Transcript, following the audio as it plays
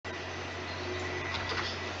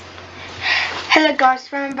Hello guys,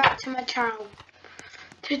 welcome back to my channel.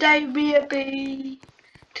 Today we are looking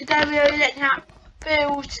at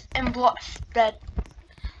builds in Bloxburg.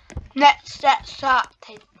 Let's get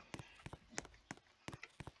started.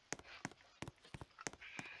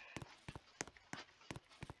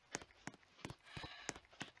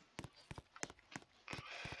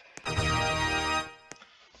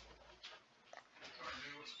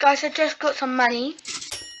 Guys, I just got some money.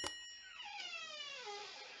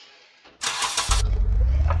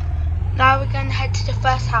 Now we're going to head to the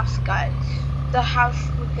first house, guys. The first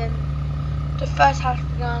house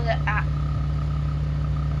we're going to look at.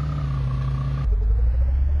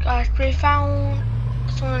 Guys, we found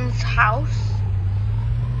someone's house.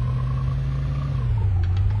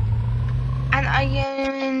 And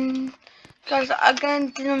I'm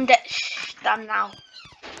going to demolish them now.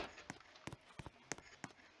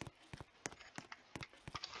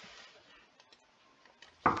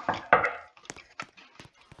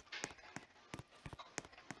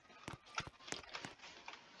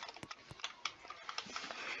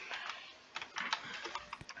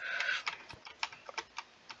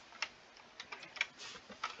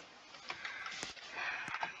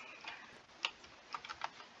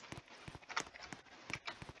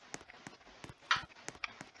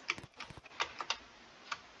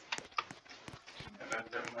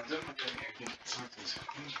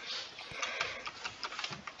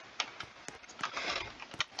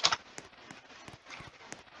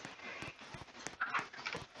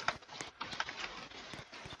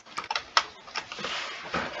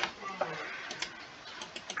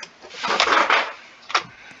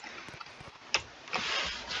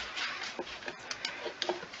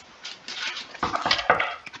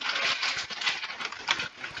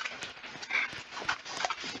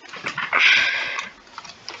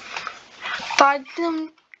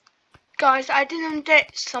 I didn't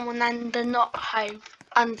get someone and they're not home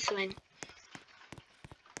answering.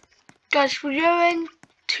 Guys, we're going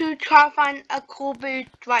to try to find a cool booth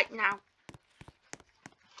right now.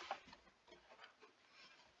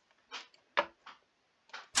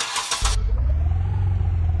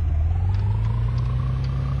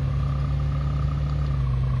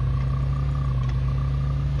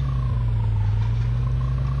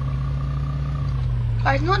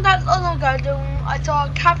 Guys, not that long ago, I saw a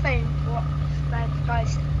cafe in Bloxburg,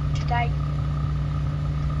 guys, today.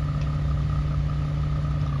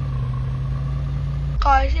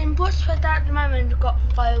 Guys, in Bloxburg at the moment, we've got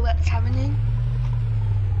fireworks happening.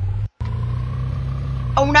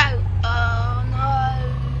 Oh no! Oh no!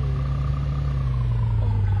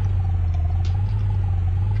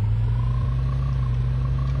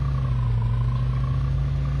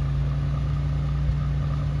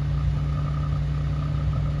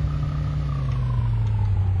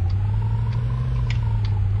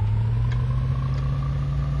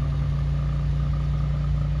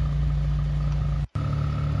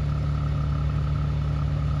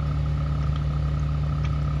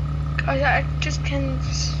 I just can.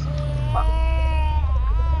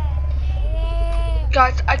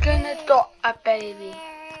 Guys, I'm gonna adopt a baby.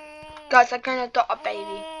 Guys, I'm gonna adopt a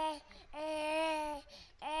baby.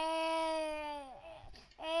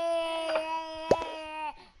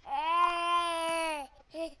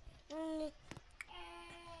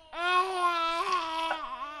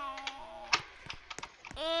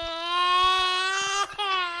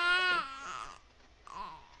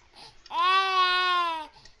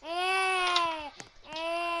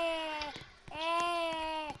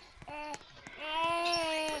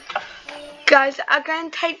 Guys, I'm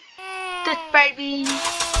going to take this baby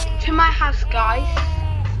to my house, guys.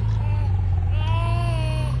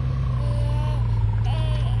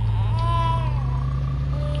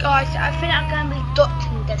 Guys, I think I'm going to be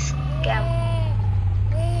adopting this girl.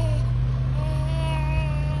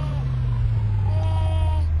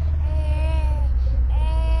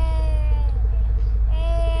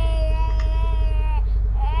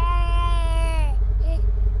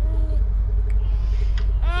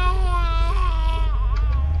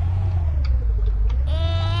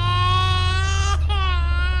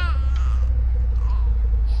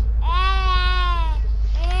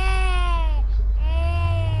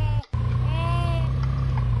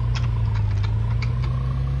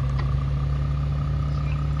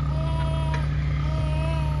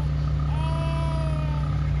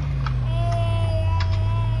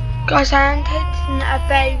 Guys, I am taking a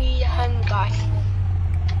baby home, guys.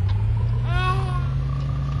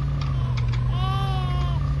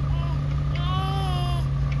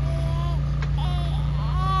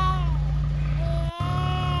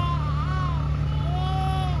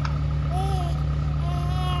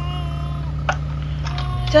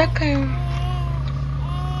 Second.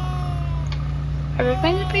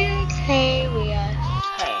 Everything will be okay, we are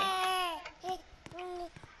safe.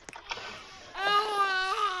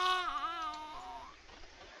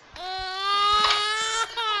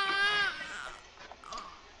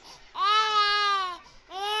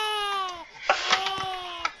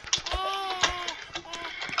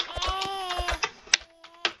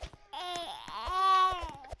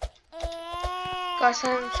 Guys,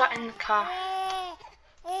 I'm sat in the car.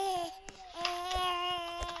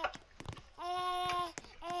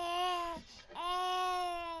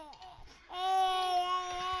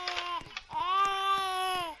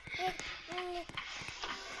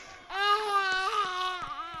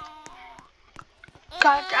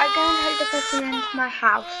 Guys, I'm going to take the person into my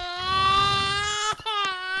house.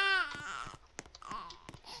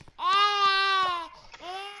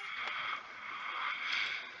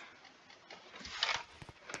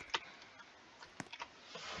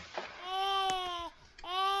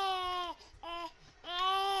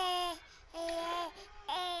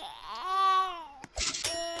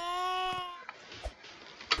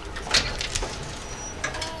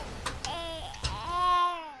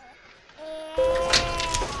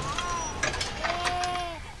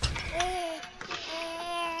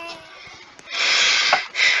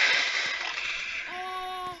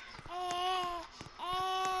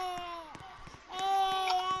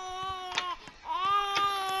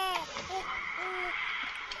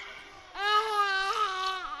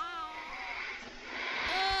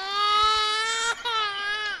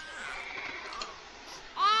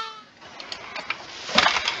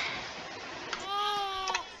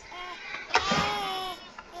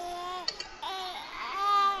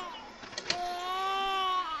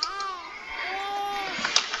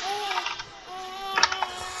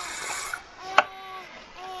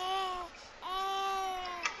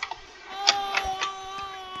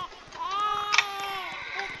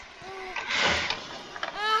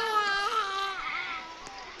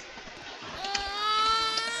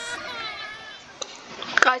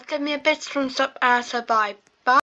 Guys, give me a bit of thumbs up and I survive.